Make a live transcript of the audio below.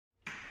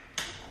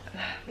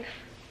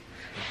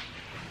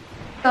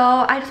So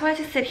I just wanted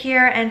to sit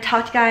here and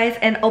talk to you guys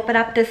and open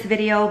up this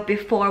video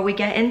before we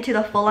get into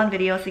the full-on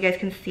video so you guys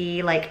can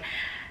see like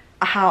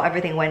how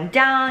everything went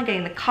down,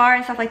 getting the car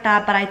and stuff like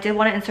that. But I did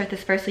want to insert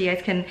this first so you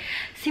guys can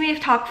see me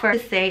talk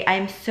first. To say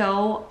I'm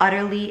so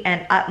utterly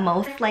and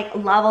utmost like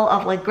level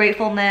of like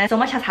gratefulness. So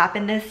much has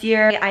happened this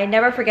year. I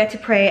never forget to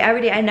pray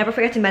every day. I never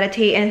forget to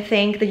meditate and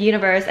thank the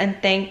universe and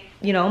thank,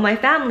 you know, my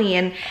family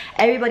and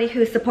everybody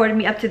who supported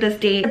me up to this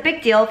date. It's a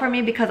big deal for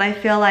me because I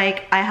feel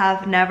like I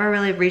have never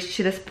really reached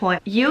to this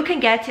point. You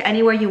can get to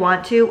anywhere you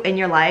want to in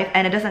your life,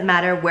 and it doesn't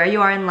matter where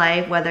you are in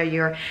life, whether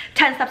you're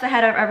 10 steps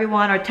ahead of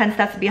everyone or 10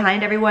 steps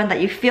behind everyone, that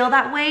you feel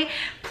that way.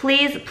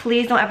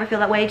 Please don't ever feel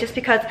that way. Just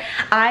because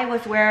I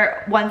was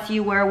where once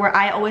you were, where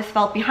I always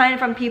felt behind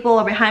from people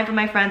or behind from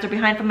my friends or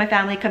behind from my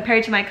family,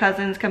 compared to my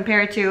cousins,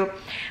 compared to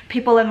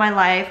people in my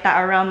life that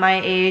are around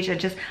my age,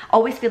 and just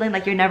always feeling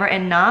like you're never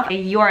enough.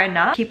 You are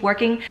enough. Keep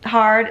working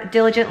hard,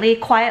 diligently,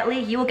 quietly.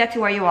 You will get to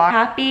where you are.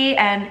 Happy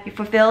and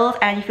fulfilled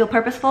and you feel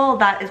purposeful.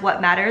 That is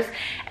what matters.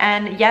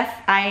 And yes,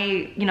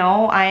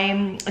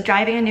 I'm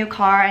driving a new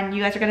car, and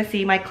you guys are gonna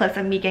see my clips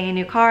of me getting a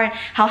new car and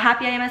how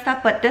happy I am and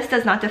stuff, but this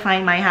does not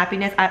define my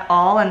happiness at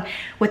all. And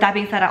with that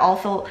being said, I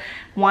also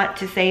want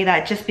to say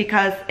that just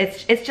because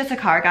it's just a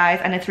car, guys,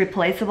 and it's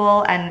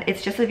replaceable and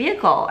it's just a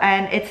vehicle,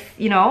 and it's,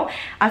 you know,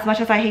 as much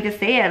as I hate to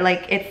say it,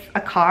 like, it's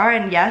a car,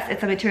 and yes,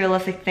 it's a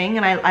materialistic thing,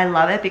 and I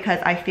love it because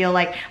I feel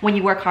like when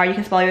you work hard you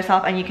can spoil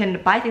yourself and you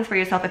can buy things for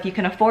yourself if you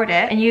can afford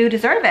it, and you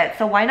deserve it,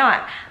 so why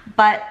not?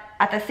 But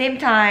at the same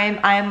time,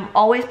 I'm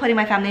always putting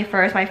my family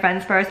first, my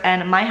friends first,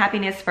 and my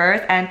happiness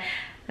first, and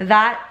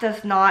that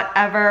does not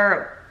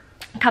ever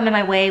come in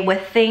my way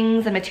with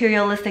things and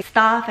materialistic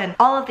stuff and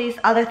all of these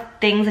other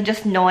things and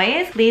just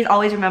noise. Please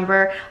always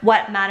remember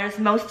what matters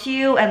most to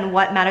you and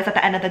what matters at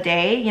the end of the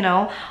day. You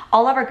know,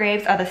 all of our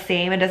graves are the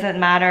same. It doesn't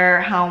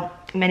matter how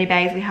many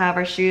bags we have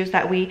or shoes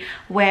that we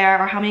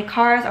wear or how many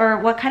cars or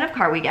what kind of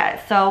car we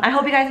get. So I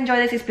hope you guys enjoy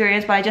this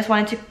experience, but I just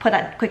wanted to put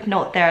that quick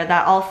note there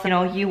that also, you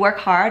know, you work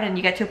hard and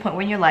you get to a point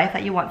where in your life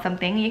that you want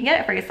something, you can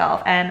get it for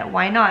yourself, and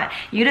why not?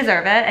 You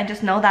deserve it, and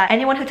just know that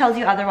anyone who tells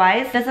you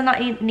otherwise does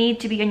not need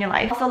to be in your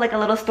life. Also, like a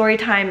little story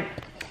time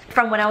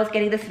from when I was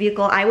getting this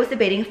vehicle. I was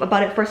debating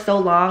about it for so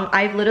long.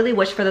 I've literally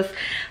wished for this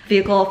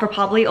vehicle for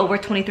probably over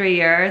 23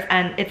 years,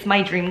 and it's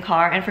my dream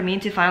car. And for me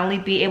to finally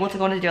be able to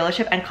go into the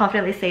dealership and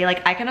confidently say,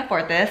 like, I can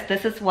afford this.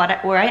 This is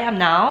where I am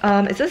now.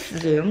 Is this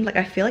zoomed? Like,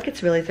 I feel like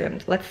it's really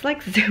zoomed. Let's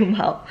like zoom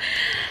out.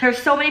 There's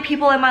so many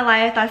people in my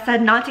life that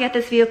said not to get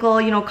this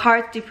vehicle. You know,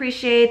 cars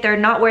depreciate. They're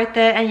not worth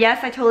it. And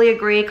yes, I totally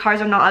agree.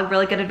 Cars are not a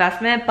really good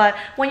investment. But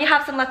when you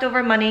have some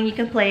leftover money you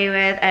can play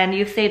with, and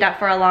you've saved up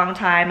for a long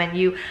time, and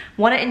you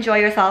want to enjoy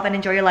yourself and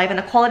enjoy your life and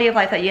the quality of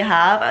life that you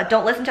have,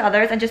 don't listen to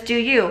others and just do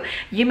you.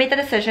 You made the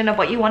decision of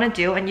what you want to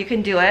do, and you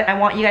can do it. I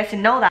want you guys to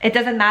know that it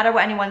doesn't matter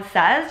what anyone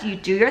says. You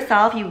do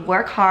yourself, you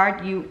work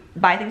hard, you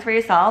buy things for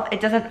yourself.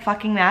 It doesn't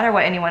fucking matter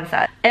what anyone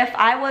says. If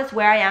I was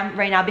where I am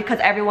right now because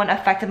everyone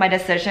affected my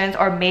decisions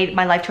or made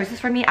my life choices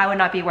for me, I would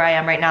not be where I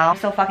am right now. I'm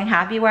so fucking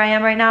happy where I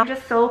am right now. I'm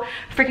just so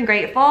freaking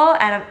grateful,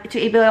 and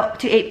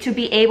to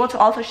be able to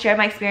also share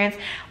my experience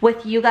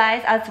with you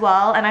guys as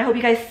well. And I hope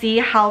you guys see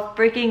how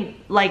freaking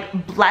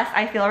like blessed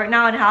I feel right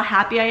now and how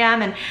happy I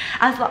am, and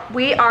as well,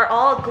 we are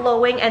all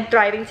glowing and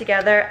thriving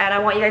together. And I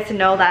want you guys to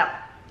know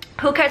that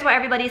who cares what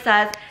everybody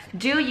says?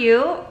 Do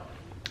you,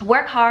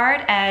 work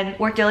hard and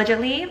work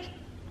diligently,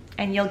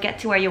 and you'll get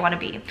to where you want to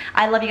be.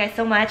 I love you guys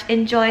so much.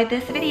 Enjoy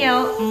this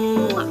video.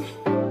 Mwah.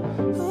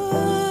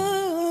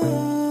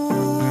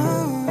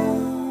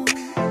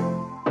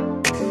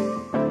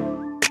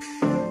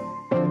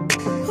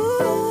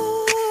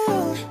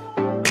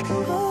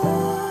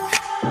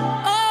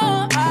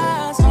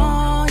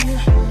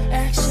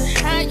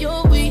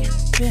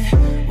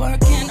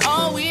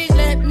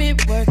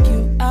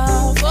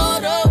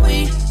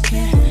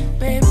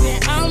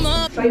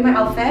 Show you my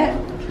outfit.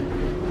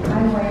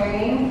 I'm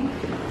wearing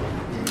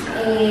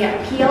a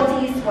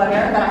PLD sweater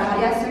that I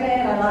had yesterday,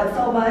 and I love it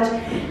so much.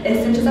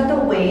 It cinches at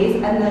the waist,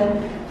 and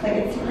then like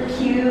it's super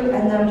cute.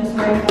 And then I'm just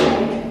wearing my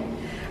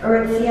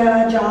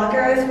Aritzia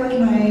joggers with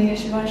my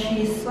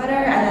Givenchy sweater,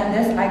 and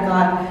then this I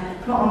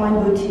got from an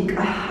online boutique.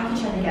 I have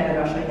to try to get it.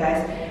 I'll show you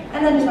guys.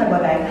 And then just my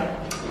book bag.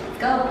 Let's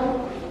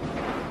go.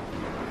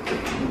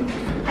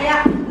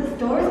 Yeah, this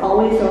door is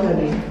always so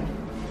heavy.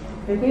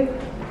 Thank you.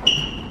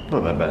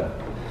 Not that bad.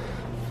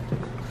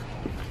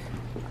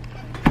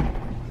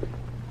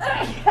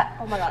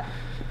 Oh my god.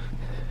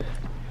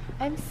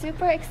 I'm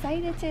super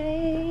excited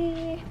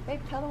today. Babe,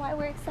 tell them why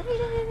we're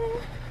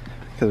excited.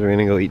 Because we're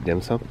gonna go eat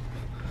dim sum.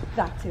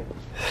 That too.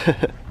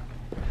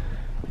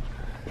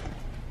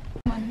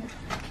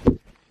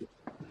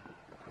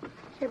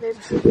 Here, babe.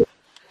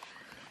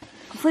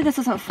 Hopefully this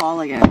doesn't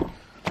fall again.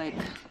 Like,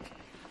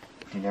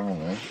 you never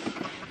know.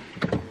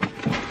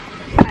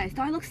 guys,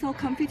 do I look so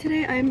comfy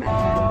today? I'm No,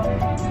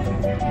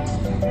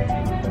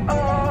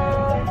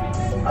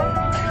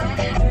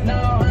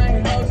 I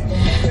ain't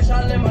wish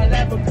I live my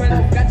life because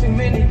I've got too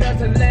many girls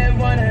to let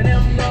one of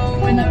them know.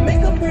 When I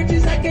make a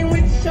purchase, I can't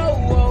wait to show.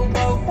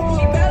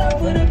 She better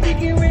put a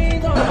pick in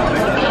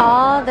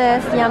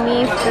this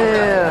yummy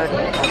food.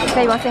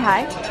 Okay, you want to say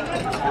hi?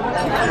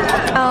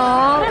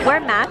 Oh,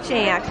 we're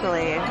matching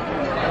actually.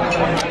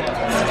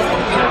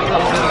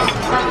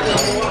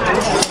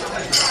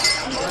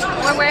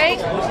 We're wearing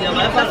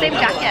the same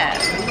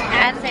jacket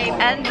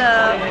and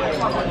the.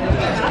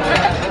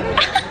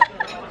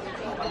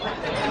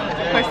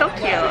 We're so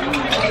cute.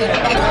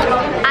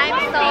 I'm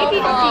so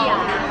full.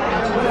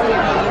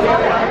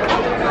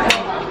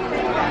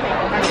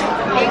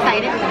 Are you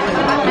excited?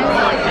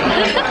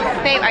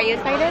 Babe, are you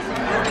excited?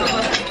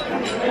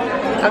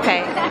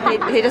 Okay,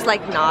 he just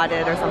like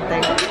nodded or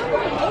something.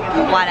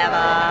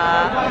 Whatever.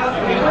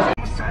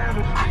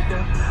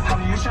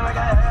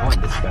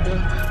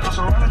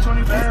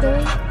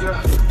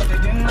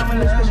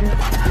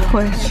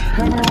 Which?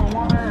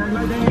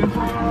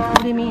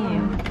 What do you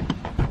mean?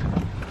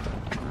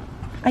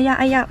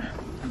 Aya.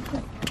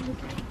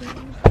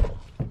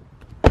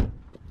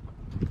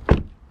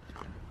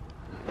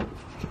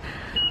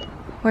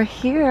 We're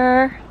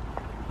here.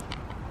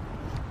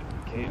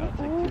 Okay, I'll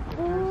take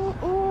two.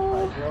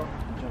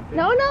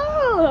 No,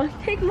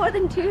 take more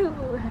than 2.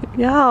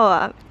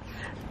 Yo.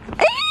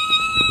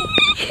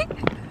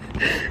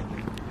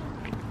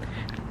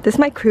 This is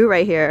my crew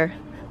right here.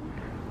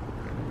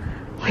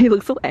 You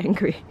look so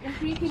angry. The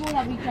 3 people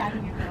that we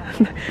dragging your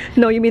girl.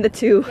 No, you mean the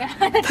 2. Yeah,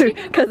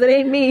 Because it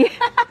ain't me.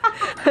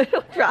 I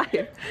don't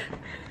drive.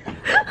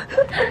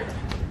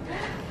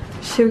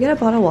 Should we get a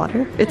bottle of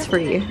water? It's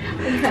free.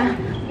 Yeah.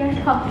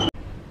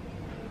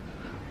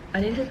 I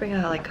need to bring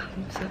out like,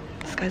 so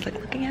this guy's like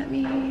looking at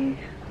me.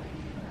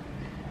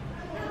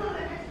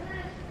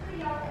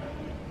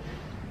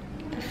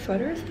 The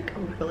sweater is like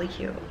really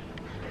cute.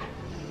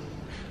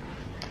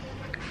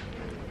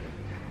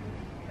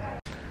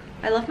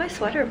 I love my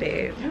sweater,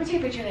 babe. I'm gonna take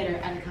a picture later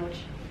on the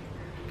couch.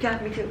 Yeah,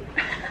 me too.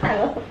 I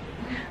will.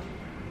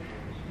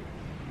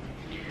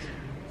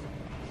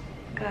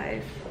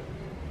 Guys.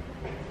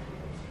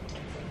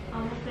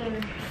 Almost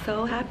there.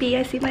 So happy.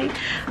 I see it.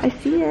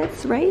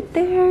 It's right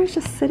there. It's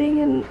just sitting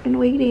and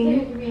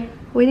waiting.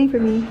 Waiting for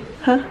me.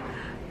 Huh?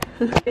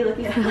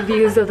 The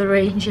views of the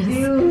ranges.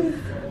 Views.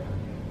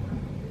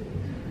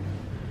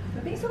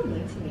 You're being so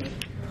mean to me.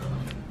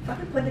 If I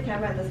could point the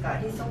camera at this guy,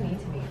 he's so mean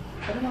to me.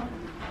 I don't know.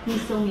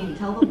 He's so mean.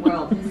 Tell the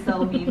world he's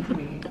so mean to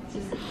me. It's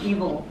just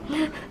evil.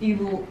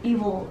 Evil.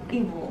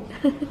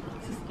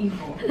 It's just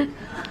evil.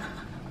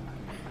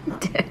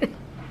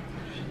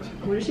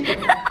 Where did she go?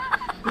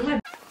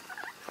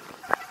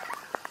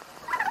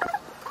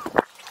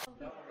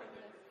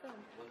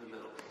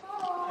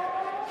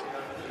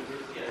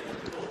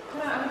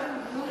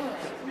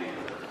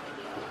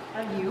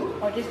 You?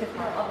 Or just the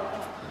car?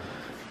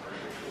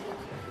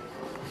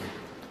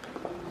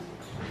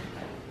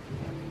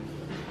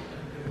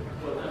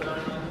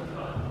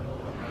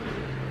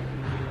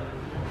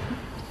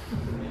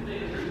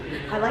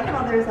 I like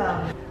how there's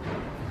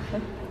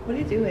what are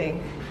you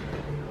doing?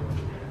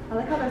 I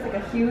like how there's like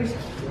a huge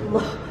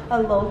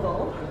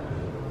logo.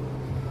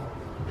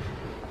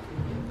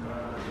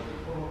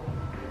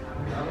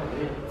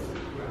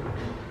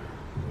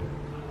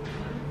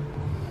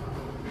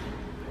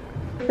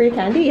 Free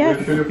candy?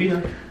 Yes. Sugar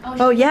peanut.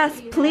 Oh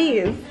yes,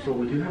 please. So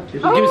we do have to.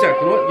 Give me a sec.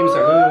 You know what? Give me a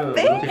sec. No.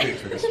 Thank Don't take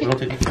pictures. Don't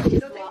take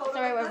pictures.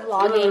 Sorry, we're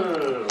vlogging.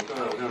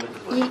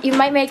 You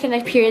might make an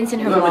appearance in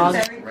her vlog.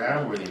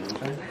 Round with you, know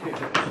what I'm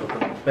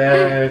saying?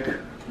 Bag.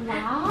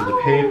 Wow. The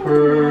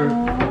paper.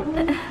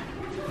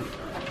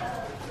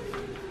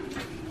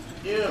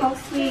 How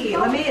sweet.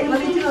 Let me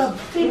do a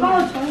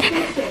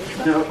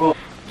Oh.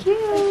 cute.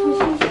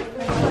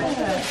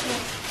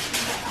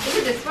 Is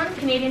it this one?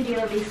 Canadian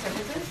Dealer Lease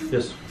Services?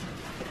 Yes.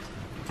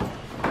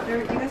 You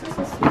guys are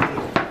so sweet.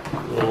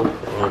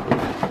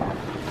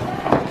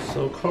 So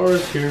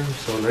cars here.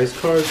 So nice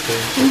cars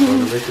here.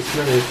 Trying to make this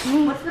nice.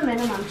 What's the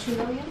minimum? 2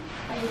 million?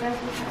 That you guys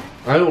will have?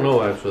 I don't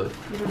know actually.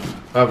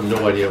 I have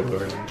no idea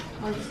where.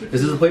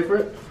 Is this a plate for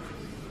it?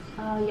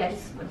 Yeah,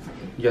 just 1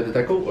 second. You got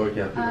the deco or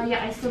yeah?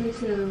 Yeah, I still need to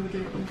do it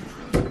in the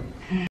system.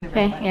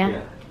 Okay,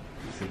 yeah.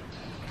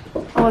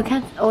 Oh, I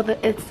can't. Oh,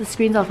 the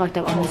screen's all fucked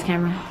up on this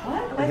camera.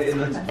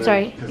 What?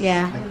 Sorry.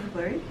 Yeah.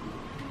 Blurry?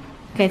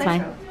 Okay, it's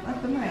fine.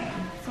 Like the mine.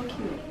 So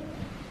cute.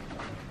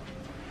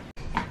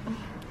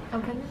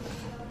 Okay.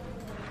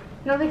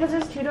 No, because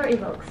there's 2-door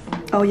Evokes.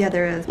 Oh yeah,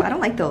 there is. But I don't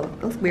like those.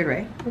 Those weird,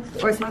 right?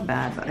 Or it's not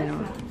bad, but I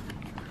know.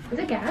 Is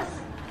it gas?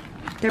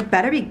 There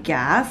better be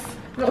gas.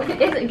 No, is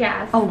it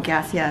gas? Oh,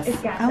 gas, yes.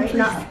 It's gas, I was right?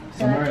 like, Not.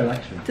 Summer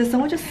election. did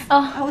someone just?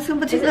 Oh. I was gonna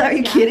put Is you. it Are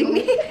you gas? kidding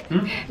me?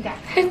 Gas.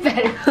 It's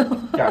better.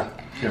 Yeah.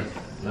 Here.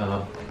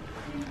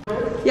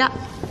 Yeah.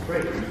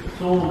 Great.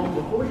 So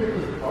before we get to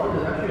the car,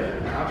 there's actually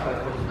an app that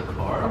comes with the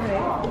car. Okay.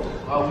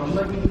 Would you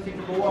like me to take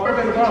the whole hour?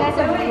 That's a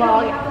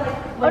vlog.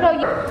 Oh no,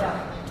 you.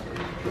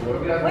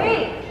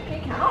 Wait. Can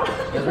you count? You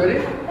guys ready?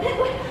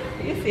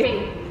 You see?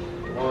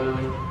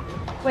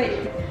 1. Wait.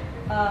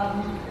 I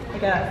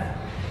guess.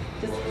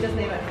 Just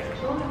name it.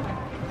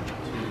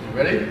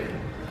 Ready?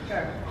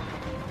 Sure.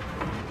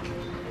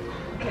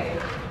 Okay.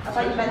 I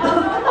thought you meant.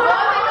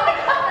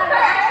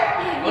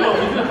 Oh no, we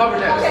do the cover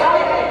next. I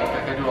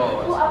can do all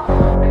of us.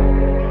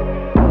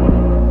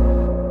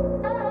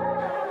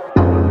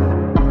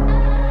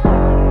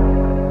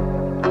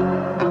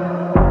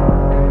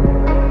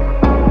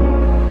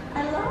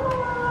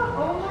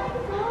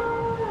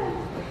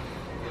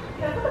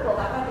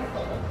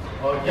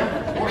 Oh yeah,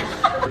 of course.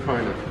 We're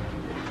trying to.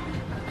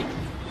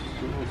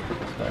 So let's put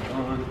this back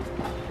on.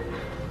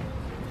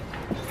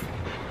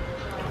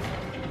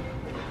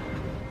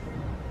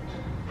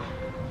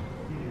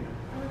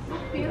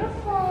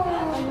 Beautiful.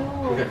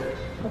 Okay.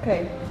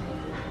 Okay.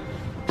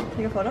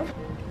 Take a photo.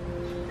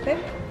 Okay.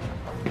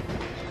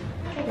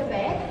 Take a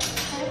bag.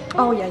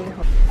 Oh yeah, you can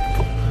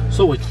hold.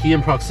 So with key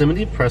in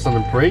proximity, press on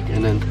the brake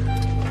and then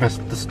press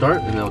the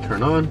start and it'll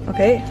turn on.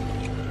 Okay.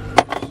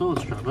 So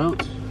let's drive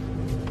out.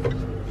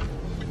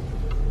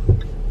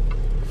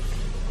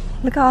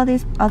 Look at all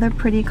these other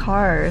pretty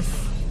cars.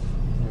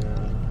 Yeah.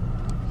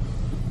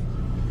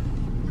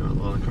 Got a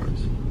lot of cars.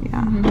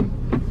 Yeah.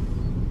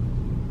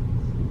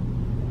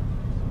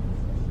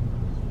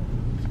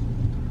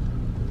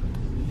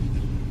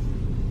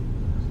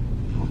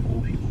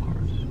 Old people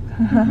cars.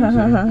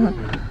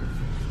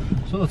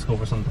 So let's go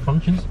over some of the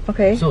functions.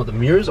 Okay. So the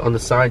mirrors on the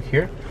side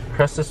here,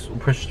 press this,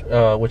 push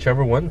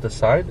whichever one, the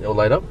side, it'll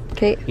light up.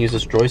 Okay. Use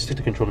this joystick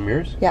to control the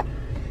mirrors. Yeah.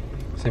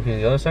 Same thing on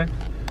the other side.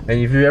 And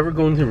if you ever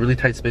go into a really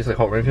tight space like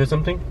Hot Renfield or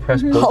something,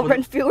 press both Hot of them.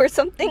 Renfield or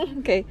something?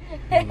 Okay.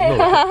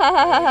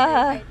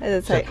 No.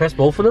 So press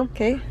both of them.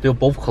 Okay. They'll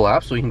both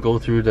collapse so you can go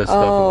through the stuff.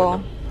 Oh.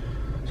 And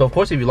whatnot. So of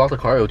course if you lock the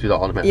car, it'll do that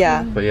automatically.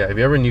 Yeah. But yeah, if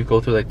you ever need to go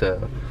through like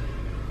the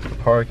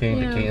parking,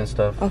 the gate and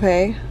stuff.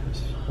 Okay.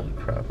 Holy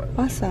crap.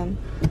 Awesome.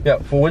 Yeah,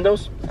 for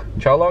windows,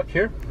 child lock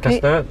here, press Okay.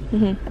 that,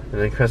 and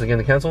then press again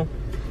to cancel.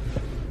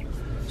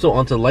 So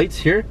onto lights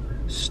here,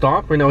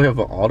 stock, right now we have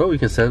an auto, you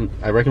can set,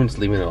 I recommend just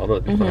leaving it auto,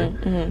 it'll be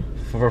fine.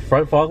 For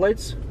front fog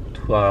lights,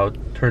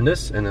 turn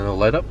this and then it'll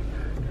light up,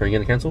 turn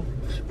again to cancel.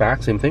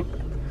 Back, same thing.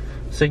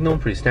 Signal,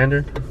 pretty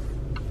standard.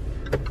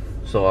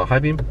 So high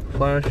beam,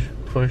 flash,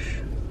 push,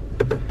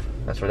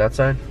 that's for that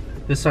side.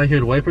 This side here,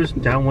 the wipers,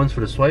 down one's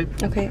for the swipe,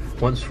 Okay.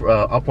 one's for,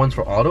 up one's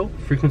for auto,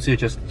 frequency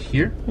adjust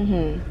here.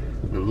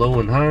 The low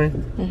and high.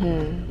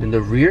 And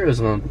the rear is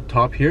on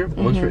top here.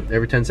 Once for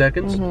every 10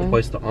 seconds.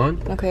 Twice the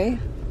on. Okay.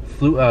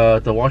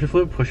 The washer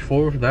fluid, push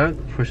forward for that.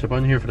 Push the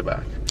button here for the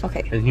back.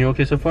 Okay. And here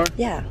okay so far?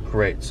 Yeah.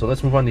 Great. So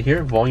let's move on to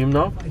here. Volume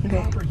knob.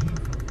 Okay.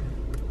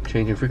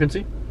 Changing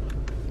frequency.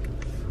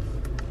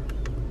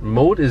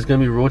 Mode is going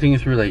to be rotating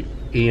through like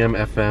AM,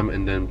 FM,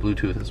 and then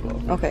Bluetooth as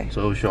well. Okay. So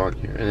it'll show on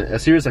here. And a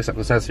Sirius XM.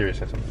 Let's add Sirius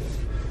XM.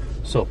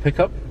 So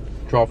pickup.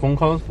 Draw phone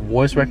calls,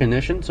 voice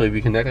recognition. So if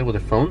you connect it with a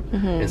phone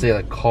and say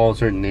like call a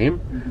certain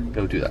name,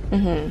 it'll do that.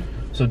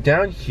 So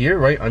down here,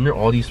 right under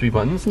all these three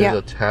buttons, there's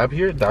a tab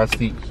here. That's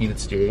the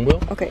heated steering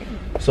wheel. Okay.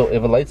 So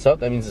if it lights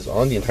up, that means it's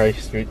on. The entire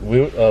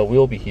wheel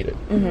will be heated.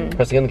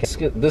 Press again.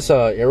 This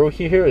arrow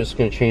key here is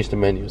going to change the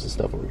menus and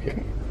stuff over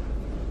here.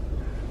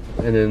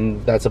 And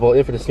then that's about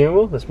it for the steering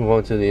wheel. Let's move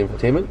on to the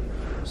infotainment.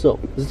 So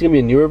this is going to be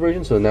a newer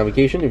version. So the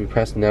navigation, if you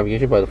press the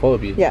navigation by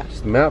default, it'll be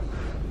just the map.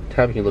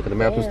 Tab, you can look at the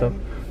maps and stuff.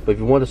 But if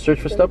you want to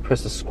search for stuff,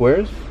 press the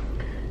squares,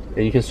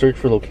 and you can search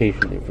for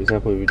location. For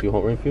example, if you do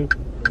Hot Renfield.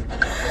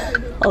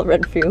 Hot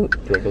Renfield.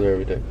 I go there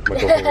every day. My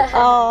girlfriend works.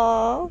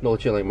 Oh. No,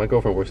 chill. Like my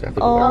girlfriend works. I have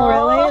to go Oh,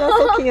 really? That's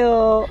so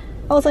cute.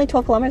 Oh, it's only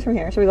 12 kilometers from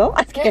here. Should we go?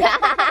 I'm just kidding.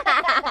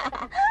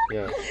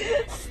 Yeah.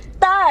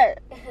 Start.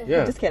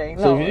 Yeah. Just kidding.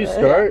 So No. if you do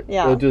start,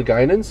 it'll do the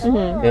guidance,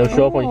 and it'll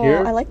show up on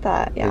here. I like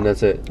that. Yeah. And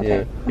that's it. Okay.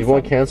 Yeah. If you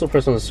want to cancel,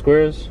 press on the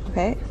squares.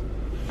 Okay.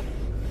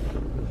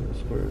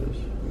 Squares.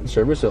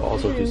 Service will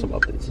also do some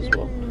updates as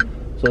well.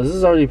 So this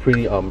is already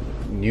pretty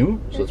new,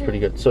 so it's pretty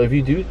good. So if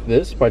you do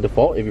this by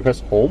default, if you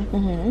press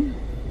home,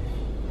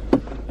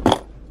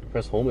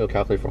 press home, it'll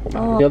calculate for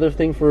home. Any other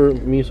thing for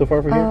me so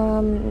far for here?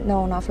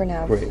 No, not for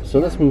now. Great. So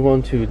let's move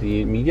on to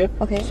the media.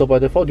 Okay. So by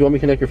default, do you want me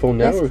to connect your phone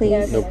now? Yes, or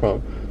please. No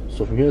problem.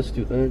 So from here, let's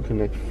do that.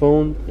 Connect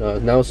phone.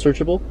 Now it's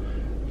searchable.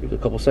 Give it a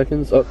couple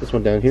seconds. Oh, this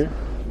one down here.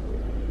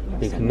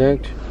 And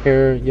connect.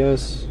 Pair.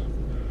 Yes.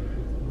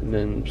 And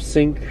then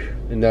sync.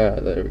 And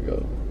there we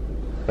go.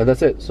 And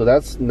that's it. So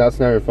that's now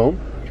your phone.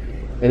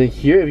 And then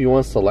here, if you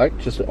want to select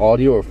just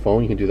audio or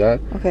phone, you can do that.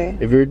 Okay.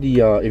 If you're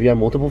if you have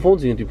multiple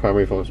phones, you can do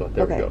primary phone as well.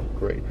 There we go.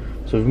 Great.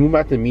 So if we move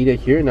back to the media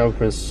here, now we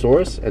press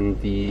source, and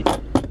the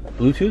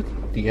Bluetooth,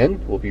 the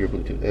end will be your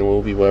Bluetooth, and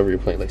will be whatever you're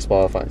playing, like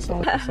Spotify and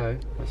stuff.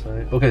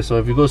 Okay, so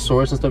if you go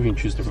source and stuff, you can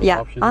choose different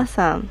options. Yeah,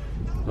 awesome.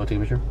 You want to take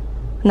a picture?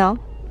 No,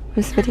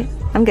 just video.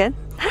 I'm good.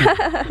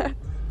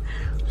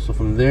 So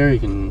from there, you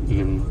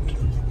can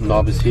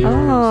knob is here and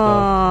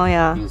stuff. Oh,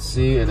 yeah. You can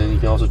see, and then you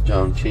can also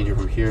change it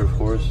from here, of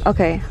course.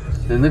 Okay.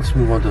 Then next,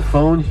 move on to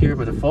phone here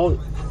by default.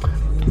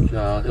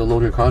 It'll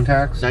load your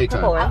contacts.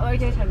 Nighttime.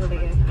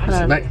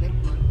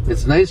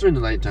 It's nicer in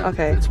the nighttime.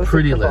 Okay. It's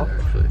pretty lit,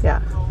 purple? actually.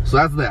 Yeah. So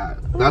that's that.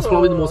 That's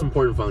probably the most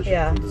important function.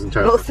 Yeah. In this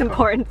entire Most car.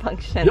 important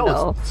function, Yo,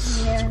 though.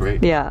 it's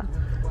great. Yeah.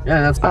 Yeah,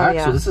 and that's back.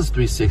 yeah. So this is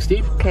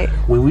 360. Okay.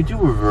 When we do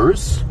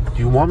reverse, do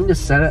you want me to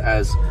set it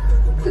as?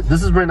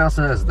 This is right now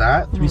set as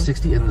that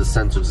 360 in the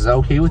sensors. Is that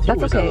okay with you?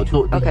 That's or okay.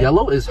 Is that the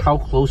yellow is how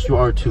close you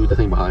are to the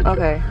thing behind you.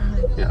 Okay.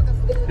 Yeah.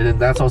 And then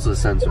that's also the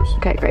sensors.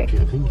 Okay, great.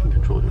 Okay, I think you can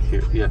control it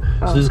here. Yeah.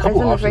 So there's a couple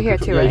options. right here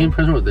too, Yeah, right? you can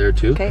press it there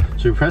too. Okay.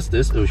 So you press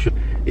this, it'll show.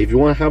 If you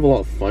want to have a lot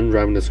of fun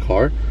driving this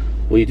car,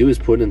 what you do is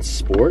put it in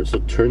sport. So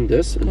turn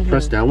this and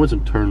press downwards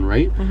and turn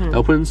right.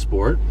 I'll put it in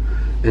sport.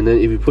 And then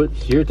if you put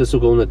here, this will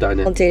go in the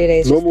dinette. On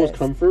day-to-day, normal is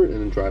comfort, and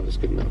then drive is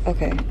good enough.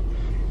 Okay.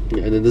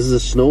 Yeah, and then this is a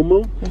snow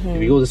mode.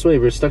 If you go this way,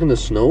 if you're stuck in the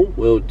snow,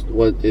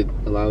 what it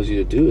allows you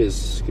to do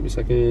is, give me a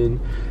second,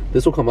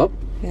 this will come up.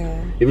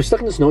 Yeah. If you're stuck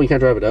in the snow and you can't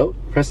drive it out,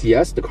 press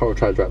yes, the car will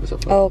try to drive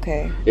itself out. Oh,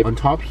 okay. If on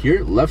top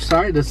here, left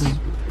side, this is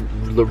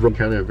the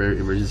kind of a very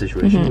emergency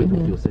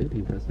situation. You'll say,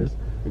 you press this,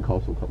 and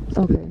calls will come.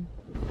 Okay.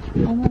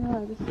 Oh my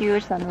god, this is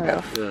huge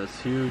sunroof. Yeah, it's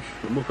huge.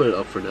 I'm gonna put it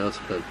up for now so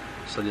that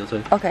sunny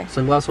outside. Okay.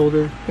 Sunglass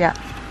holder. Yeah.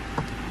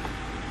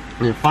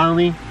 And then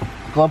finally,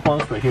 glove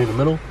box right here in the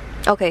middle.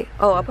 Okay.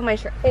 Oh, I'll put my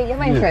insurance. Hey, you have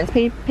my insurance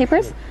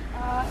papers?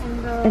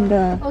 In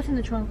the... Oh, it's in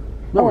the trunk.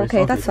 No oh, worries,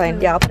 okay, that's fine.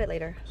 Yeah, I'll put it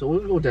later. So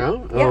we'll go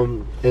down, Yeah.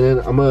 and then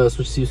I'm gonna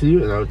switch seats with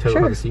you, and I'll tell you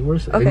how the seat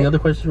works. Okay. Any other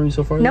questions for me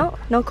so far? No,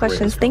 no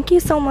questions. Thank you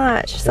so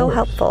much. So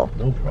helpful.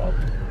 No problem.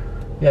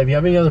 Yeah, if you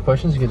have any other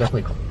questions, you can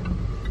definitely call.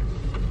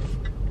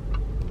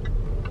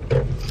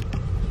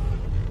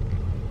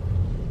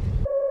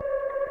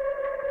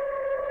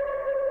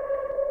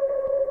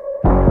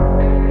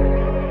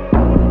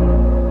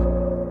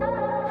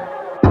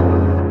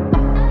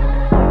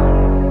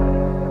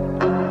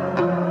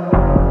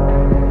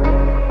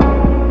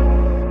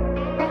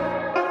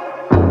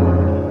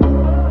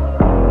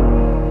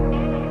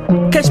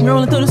 Catch me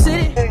rolling through the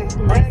city.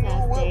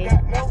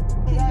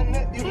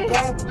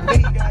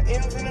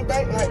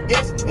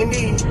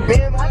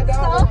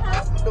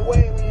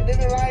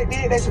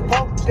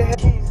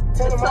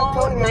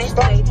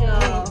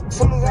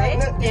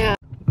 Yeah.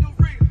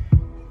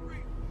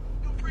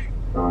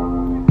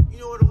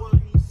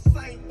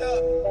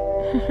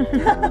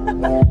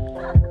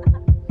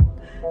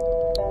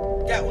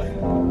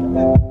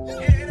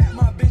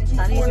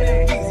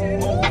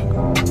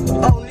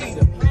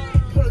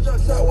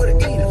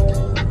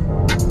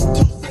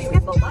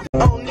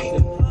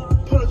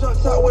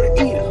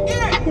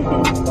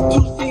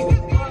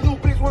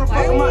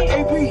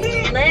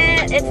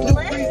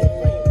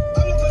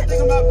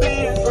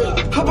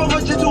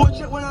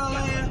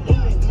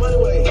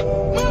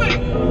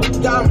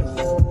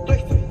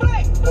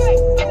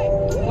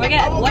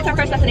 What's our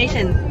first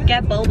destination?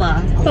 Get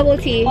boba. Bubble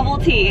tea. Bubble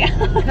tea.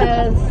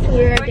 Because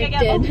we're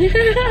addicted.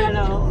 I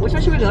know. Which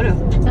one should we go to?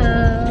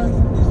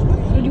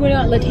 Do you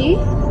want latte?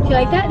 Do you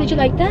like that? Did you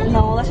like that?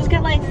 No, let's just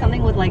get like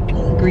something with like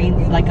green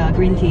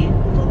tea.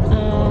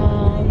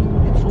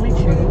 It's only 2.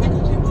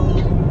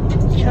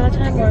 Chat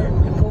time or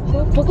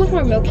Boko? Boko's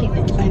more milky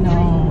though. I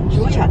know. Should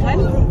we go chat time?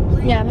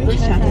 Yeah, maybe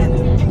Let's chat chat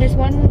time. There's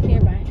one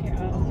nearby here.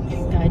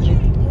 I'll guide you.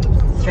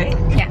 Straight?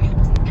 Yeah.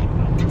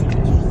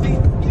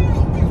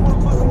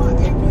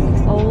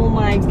 Oh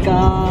my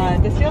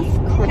god, this feels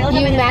crazy.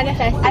 You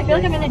manifest. I feel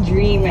like I'm in a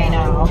dream right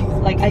now.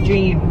 Like a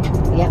dream.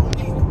 Yep.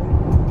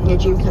 Your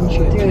dream come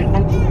true. Dude,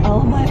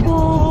 oh my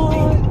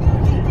god.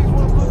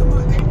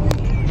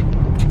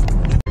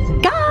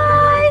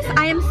 Guys,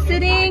 I am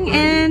sitting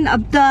in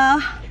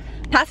the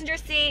passenger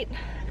seat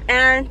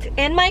and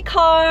in my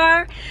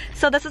car.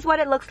 So this is what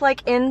it looks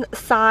like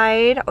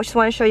inside. I just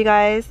want to show you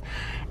guys.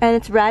 And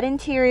it's red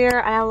interior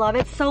and I love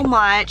it so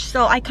much.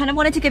 So I kind of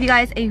wanted to give you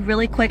guys a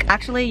really quick,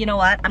 actually, you know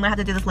what? I'm gonna have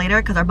to do this later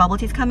because our bubble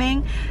tea's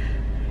coming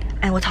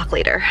and we'll talk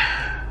later.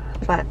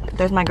 But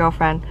there's my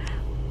girlfriend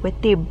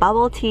with the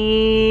bubble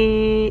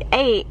tea.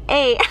 Hey,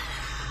 hey.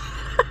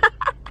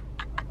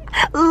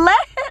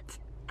 Lit.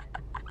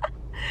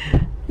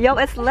 Yo,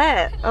 it's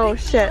lit. Oh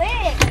shit.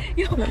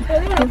 Yo, when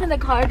we opened the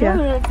car door,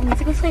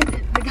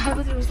 the guy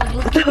was like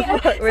looking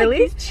at us.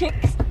 Really? Like these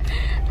chicks.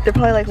 They're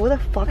probably like, what the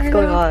fuck's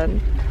going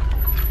on?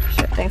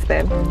 Shit, thanks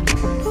babe.